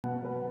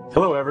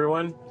Hello,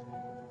 everyone.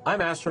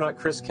 I'm astronaut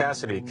Chris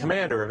Cassidy,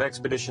 commander of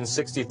Expedition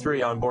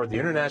 63 on board the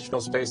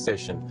International Space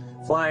Station,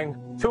 flying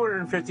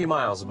 250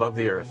 miles above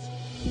the Earth.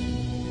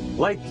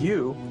 Like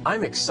you,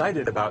 I'm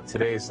excited about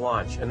today's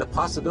launch and the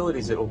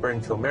possibilities it will bring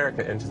to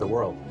America and to the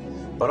world.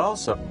 But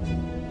also,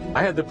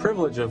 I had the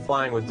privilege of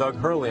flying with Doug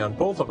Hurley on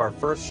both of our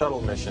first shuttle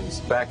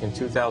missions back in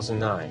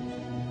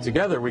 2009.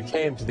 Together, we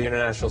came to the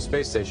International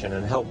Space Station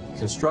and helped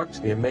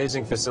construct the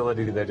amazing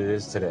facility that it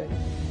is today.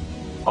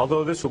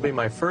 Although this will be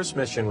my first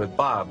mission with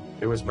Bob,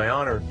 it was my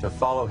honor to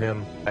follow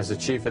him as the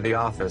chief of the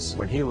office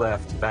when he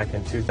left back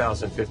in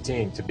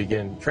 2015 to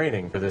begin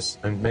training for this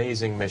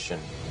amazing mission.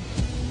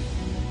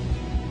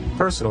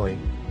 Personally,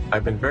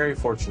 I've been very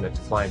fortunate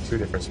to fly in two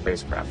different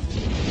spacecraft.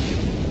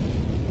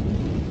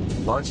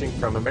 Launching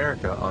from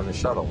America on the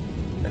shuttle,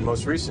 and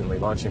most recently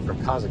launching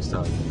from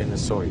Kazakhstan in the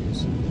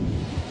Soyuz.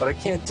 But I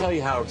can't tell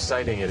you how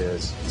exciting it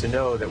is to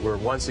know that we're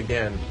once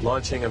again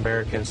launching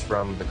Americans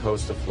from the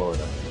coast of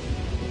Florida.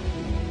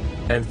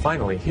 And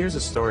finally, here's a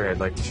story I'd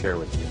like to share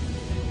with you.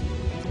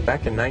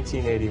 Back in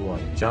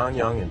 1981, John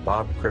Young and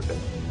Bob Crippen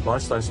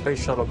launched on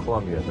Space Shuttle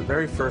Columbia, the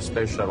very first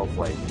space shuttle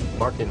flight,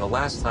 marking the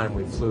last time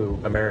we flew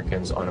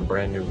Americans on a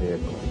brand new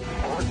vehicle.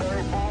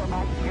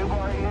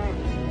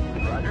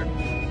 Roger.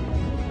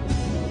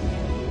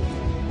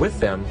 With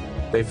them,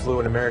 they flew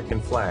an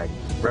American flag,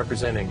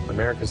 representing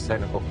America's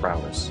technical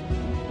prowess.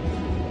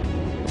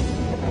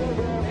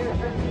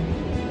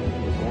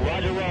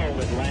 Roger, roll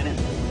with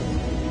Landon.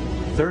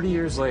 30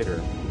 years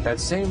later, that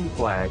same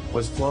flag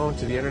was flown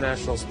to the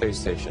International Space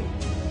Station.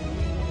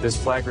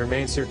 This flag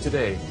remains here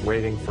today,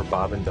 waiting for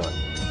Bob and Doug.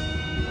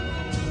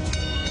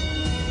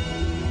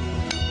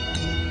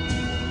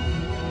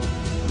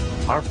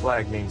 Our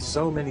flag means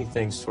so many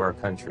things to our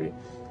country,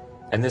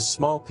 and this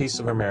small piece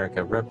of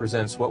America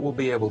represents what we'll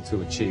be able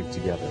to achieve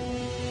together.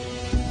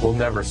 We'll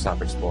never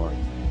stop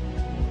exploring.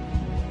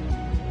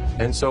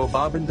 And so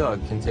Bob and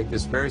Doug can take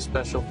this very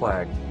special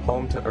flag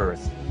home to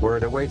Earth, where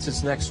it awaits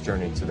its next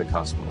journey to the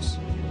cosmos.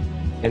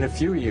 In a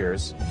few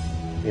years,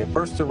 the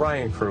first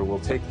Orion crew will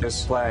take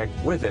this flag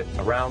with it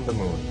around the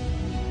moon.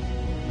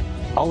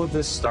 All of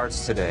this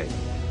starts today.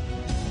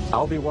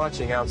 I'll be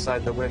watching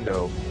outside the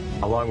window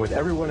along with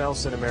everyone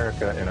else in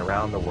America and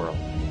around the world.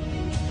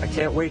 I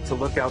can't wait to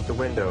look out the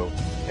window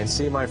and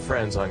see my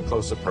friends on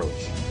close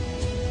approach.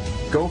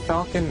 Go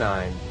Falcon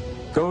 9,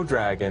 go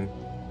Dragon,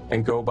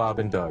 and go Bob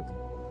and Doug.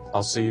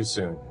 I'll see you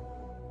soon.